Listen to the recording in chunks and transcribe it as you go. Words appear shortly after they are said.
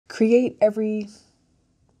create every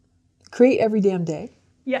damn day.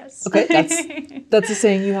 Yes. Okay, that's a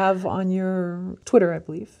saying you have on your Twitter, I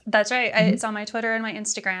believe. That's right. It's on my Twitter and my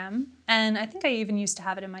Instagram. And I think I even used to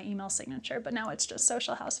have it in my email signature, but now it's just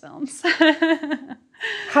Social House Films.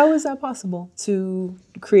 How is that possible to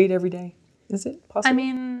create every day? Is it possible? I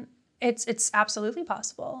mean, it's absolutely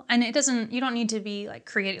possible. And you don't need to be like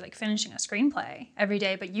creating, like finishing a screenplay every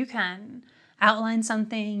day, but you can outline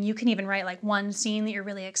something. You can even write like one scene that you're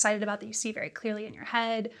really excited about that you see very clearly in your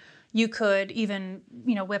head. You could even,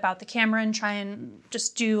 whip out the camera and try and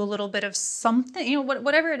just do a little bit of something,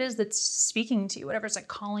 whatever it is that's speaking to you, whatever's like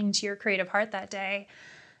calling to your creative heart that day.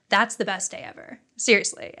 That's the best day ever.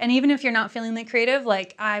 Seriously. And even if you're not feeling that creative,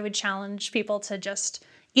 like I would challenge people to just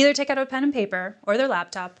either take out a pen and paper or their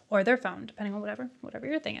laptop or their phone, depending on whatever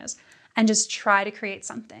your thing is, and just try to create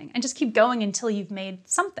something and just keep going until you've made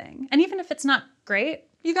something. And even if it's not great,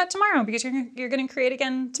 you got tomorrow because you're going to create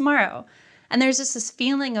again tomorrow. And there's just this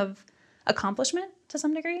feeling of accomplishment to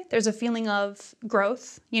some degree. There's a feeling of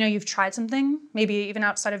growth. You've tried something, maybe even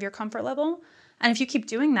outside of your comfort level. And if you keep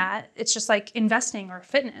doing that, it's just like investing or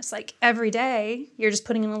fitness. Like every day, you're just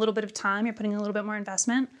putting in a little bit of time, you're putting in a little bit more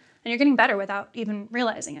investment, and you're getting better without even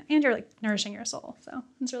realizing it. And you're like nourishing your soul. So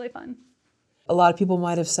it's really fun. A lot of people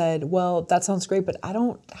might have said, well, that sounds great, but I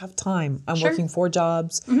don't have time. I'm working 4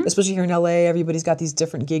 jobs, especially here in LA. Everybody's got these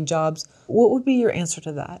different gig jobs. What would be your answer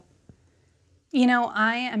to that?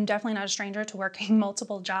 I am definitely not a stranger to working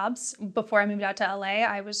multiple jobs. Before I moved out to LA,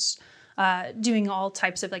 I was doing all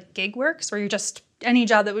types of like gig works where you're just, any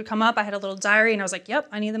job that would come up, I had a little diary and I was like, yep,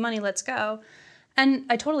 I need the money, let's go. And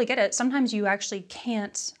I totally get it. Sometimes you actually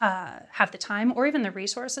can't have the time or even the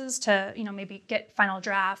resources to, maybe get final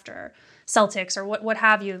draft or Celtics or what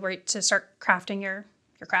have you, where to start crafting your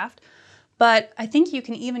craft. But I think you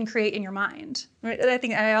can even create in your mind.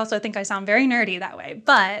 I also think I sound very nerdy that way.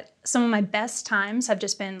 But some of my best times have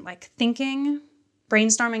just been like thinking,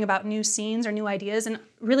 brainstorming about new scenes or new ideas, and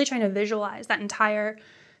really trying to visualize that entire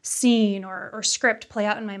scene or script play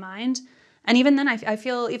out in my mind. And even then, I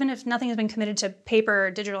feel, even if nothing has been committed to paper or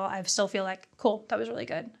digital, I still feel like, cool, that was really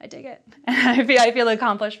good. I dig it. And I feel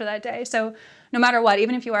accomplished for that day. So no matter what,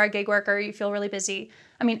 even if you are a gig worker, you feel really busy.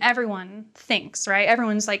 I mean, everyone thinks, right?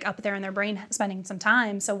 Everyone's like up there in their brain spending some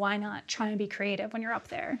time. So why not try and be creative when you're up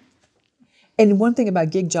there? And one thing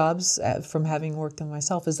about gig jobs, from having worked them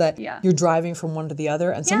myself, is that you're driving from one to the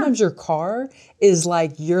other. And sometimes your car is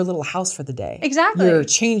like your little house for the day. Exactly. You're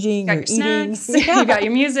changing, you're eating. Snacks, you got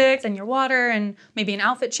your music and your water and maybe an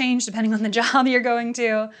outfit change depending on the job you're going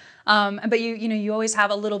to. But you always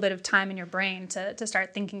have a little bit of time in your brain to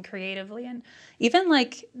start thinking creatively, and even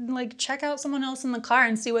like check out someone else in the car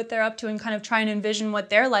and see what they're up to and kind of try and envision what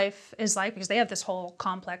their life is like, because they have this whole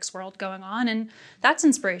complex world going on, and that's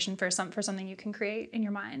inspiration for something you can create in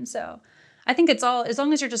your mind. So I think it's all, as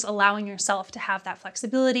long as you're just allowing yourself to have that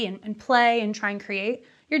flexibility and play and try and create,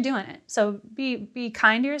 you're doing it. So be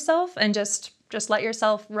kind to yourself and just let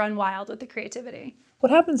yourself run wild with the creativity.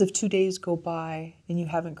 What happens if 2 days go by and you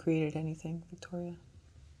haven't created anything, Victoria?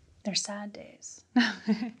 They're sad days.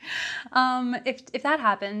 If that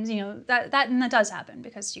happens, that does happen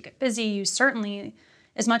because you get busy. You certainly,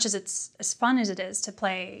 as much as it's as fun as it is to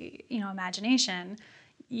play, imagination,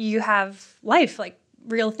 you have life, like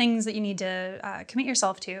real things that you need to commit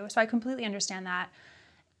yourself to. So I completely understand that.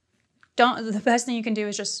 The best thing you can do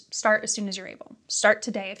is just start as soon as you're able. Start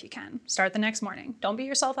today if you can. Start the next morning. Don't beat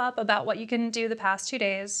yourself up about what you can do the past 2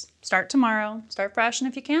 days. Start tomorrow. Start fresh. And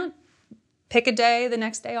if you can't, pick a day, the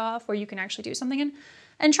next day off where you can actually do something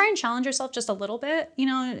and try and challenge yourself just a little bit.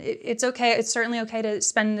 It's okay. It's certainly okay to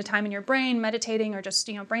spend the time in your brain meditating or just,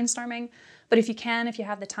 brainstorming. But if you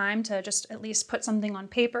have the time to just at least put something on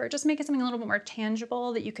paper, just make it something a little bit more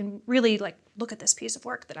tangible that you can really look at this piece of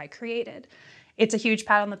work that I created. It's a huge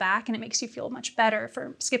pat on the back and it makes you feel much better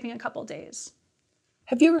for skipping a couple days.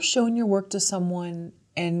 Have you ever shown your work to someone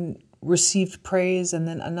and received praise, and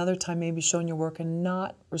then another time maybe shown your work and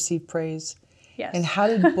not received praise? Yes. And how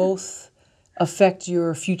did both affect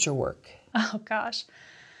your future work? Oh gosh.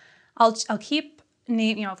 I'll keep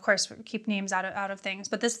of course keep names out of things,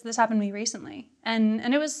 but this happened to me recently.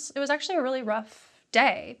 And it was actually a really rough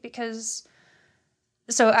day because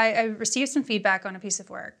so I received some feedback on a piece of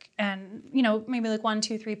work, and maybe like 1,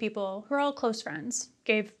 2, 3 people who are all close friends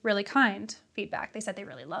gave really kind feedback. They said they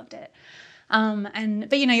really loved it.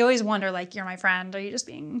 But you always wonder, like, you're my friend, are you just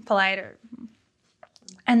being polite?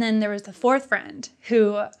 And then there was the 4th friend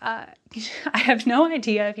who I have no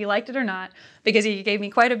idea if he liked it or not, because he gave me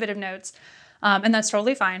quite a bit of notes. And that's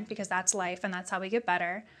totally fine because that's life and that's how we get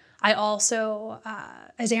better. I also,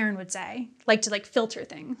 as Aaron would say, like to like filter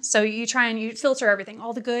things. So you try and you filter everything,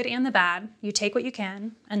 all the good and the bad. You take what you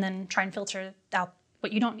can and then try and filter out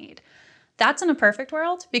what you don't need. That's in a perfect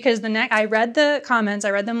world, because I read the comments,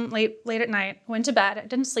 I read them late at night, went to bed, I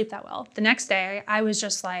didn't sleep that well. The next day I was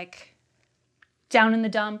just like down in the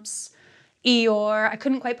dumps, Eeyore. I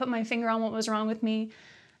couldn't quite put my finger on what was wrong with me.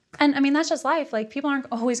 And I mean, that's just life. Like, people aren't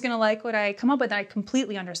always going to like what I come up with. And I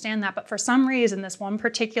completely understand that. But for some reason, this one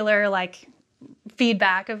particular like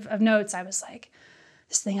feedback of notes, I was like,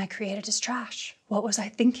 this thing I created is trash. What was I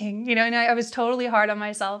thinking? You know, and I was totally hard on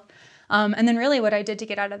myself. And then really what I did to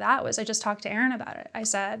get out of that was I just talked to Aaron about it. I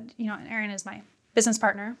said, you know, and Aaron is my business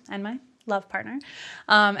partner and my love partner.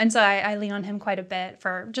 And so I lean on him quite a bit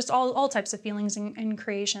for just all types of feelings and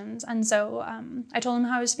creations. And so I told him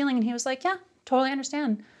how I was feeling, and he was like, yeah, totally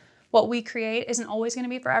understand. What we create isn't always going to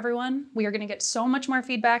be for everyone. We are going to get so much more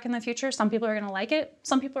feedback in the future. Some people are going to like it.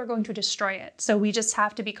 Some people are going to destroy it. So we just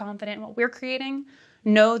have to be confident in what we're creating,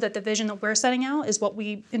 know that the vision that we're setting out is what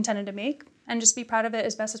we intended to make, and just be proud of it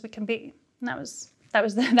as best as we can be. And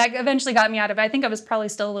that eventually got me out of it. I think I was probably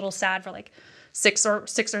still a little sad for like 6 or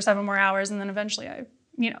 7 more hours. And then eventually I,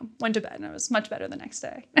 went to bed, and I was much better the next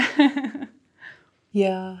day.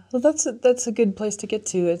 Yeah, well, that's a good place to get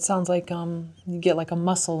to. It sounds like you get like a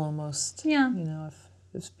muscle almost. Yeah.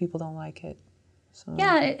 If people don't like it. So.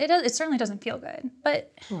 Yeah, it certainly doesn't feel good,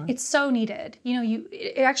 but it's so needed.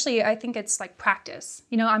 Actually, I think it's like practice.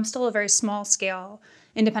 I'm still a very small scale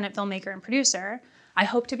independent filmmaker and producer. I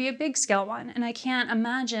hope to be a big scale one, and I can't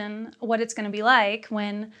imagine what it's going to be like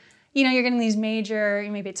when, you're getting these major,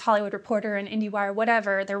 maybe it's Hollywood Reporter and IndieWire,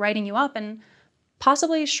 whatever, they're writing you up and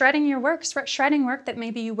possibly shredding your work, shredding work that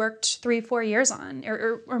maybe you worked 3-4 years on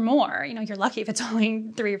or more. You're lucky if it's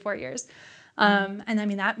only 3 or 4 years. And I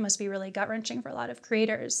mean, that must be really gut-wrenching for a lot of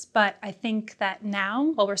creators. But I think that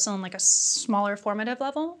now, while we're still in like a smaller formative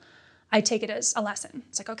level, I take it as a lesson.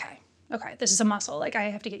 It's like, okay, this is a muscle. Like, I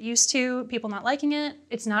have to get used to people not liking it.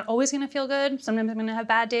 It's not always going to feel good. Sometimes I'm going to have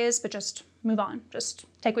bad days, but just move on. Just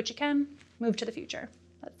take what you can, move to the future.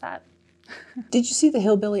 That's that. Did you see the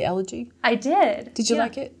Hillbilly Elegy? I did. Did you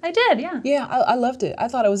like it? I did, yeah. Yeah, I loved it. I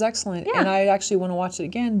thought it was excellent. Yeah. And I actually want to watch it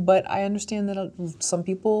again, but I understand that some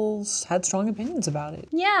people had strong opinions about it.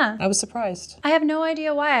 Yeah. I was surprised. I have no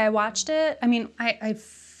idea why I watched it. I mean, I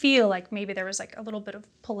feel like maybe there was like a little bit of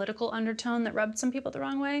political undertone that rubbed some people the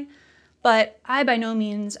wrong way. But I by no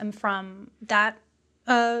means am from that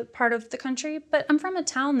part of the country, but I'm from a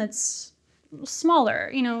town that's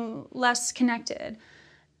smaller, less connected.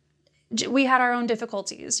 We had our own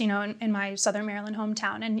difficulties, in my Southern Maryland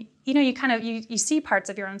hometown. And, you see parts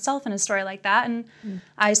of your own self in a story like that. And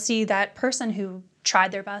I see that person who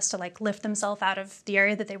tried their best to like lift themselves out of the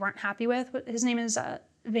area that they weren't happy with. His name is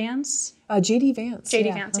Vance. J.D. Vance.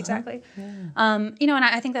 J.D. Vance, exactly. Yeah. And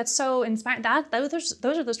I think that's so inspiring. Those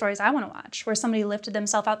are the stories I want to watch, where somebody lifted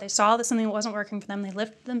themselves out. They saw that something wasn't working for them. They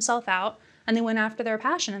lifted themselves out and they went after their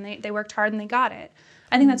passion, and they worked hard and they got it.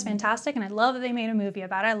 I think that's fantastic, and I love that they made a movie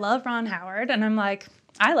about it. I love Ron Howard, and I'm like,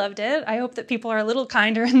 I loved it. I hope that people are a little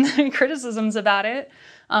kinder in the criticisms about it.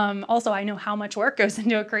 Also, I know how much work goes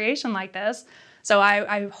into a creation like this, so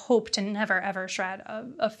I hope to never, ever shred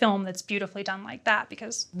a film that's beautifully done like that,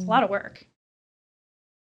 because it's a lot of work.